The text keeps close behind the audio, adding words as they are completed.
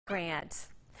Grant.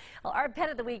 Well, our pet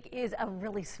of the week is a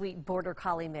really sweet border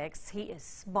collie mix. He is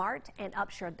smart and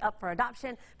up for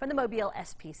adoption from the Mobile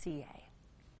SPCA.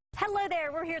 Hello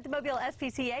there. We're here at the Mobile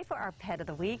SPCA for our pet of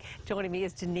the week. Joining me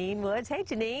is Janine Woods. Hey,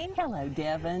 Janine. Hello,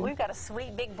 Devin. We've got a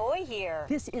sweet big boy here.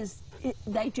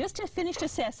 They just finished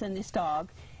assessing this dog.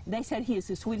 They said he is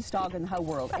the sweetest dog in the whole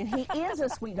world, and he is a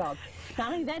sweet dog.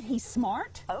 Not only that, he's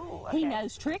smart. Oh, okay. He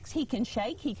knows tricks. He can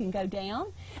shake. He can go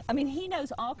down. I mean, he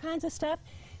knows all kinds of stuff.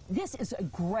 This is a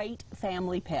great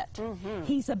family pet.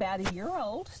 He's about a year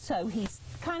old, so he's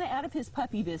kind of out of his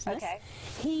puppy business. Okay.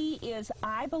 He is,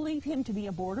 I believe him to be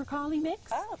a border collie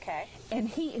mix. Oh, okay. And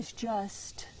he is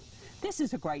just... This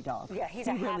is a great dog. Yeah, he's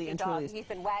a happy dog. He's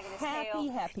been wagging his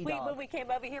tail. Happy dog. When we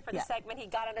came over here for the segment, he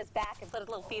got on his back and put his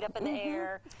little feet up in the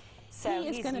air. So he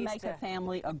is going to make a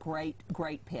family a great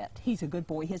pet. He's a good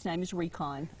boy. His name is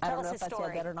Recon. I don't know if I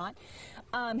said that or not.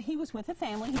 He was with a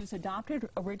family. He was adopted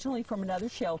originally from another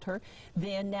shelter.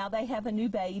 Then now they have a new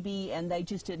baby, and they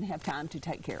just didn't have time to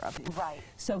take care of him. Right.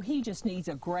 So he just needs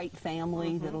a great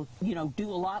family that'll, you know, do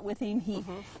a lot with him.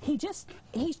 He's just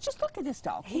look at this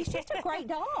dog. He's just a great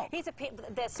dog. The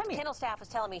kennel staff was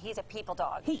telling me he's a people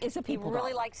dog. He is a people dog. He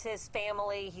really likes his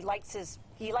family. He likes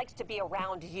to be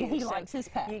around you. He likes his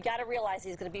pet. You got to realize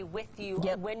he's going to be with you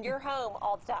when you're home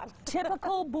all the time.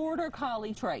 Typical border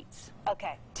collie traits.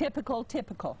 Okay. Typical.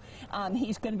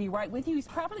 He's going to be right with you. He's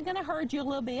probably going to hurt you a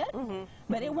little bit,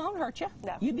 but it won't hurt you.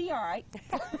 No. You'll be all right.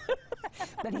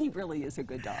 But he really is a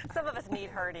good dog. Some of us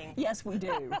need hurting. Yes, we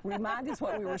do. Remind us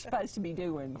what we were supposed to be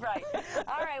doing. Right.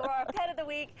 All right, well, our pet of the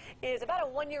week is about a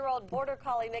one-year-old border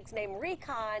collie mix named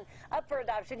Recon, up for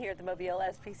adoption here at the Mobile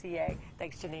SPCA.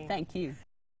 Thanks, Janine. Thank you.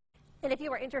 And if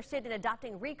you are interested in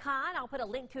adopting Recon, I'll put a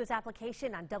link to his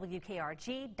application on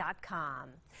WKRG.com.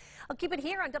 I'll keep it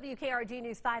here on WKRG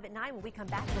News 5 at 9. When we come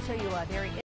back, we'll show you a very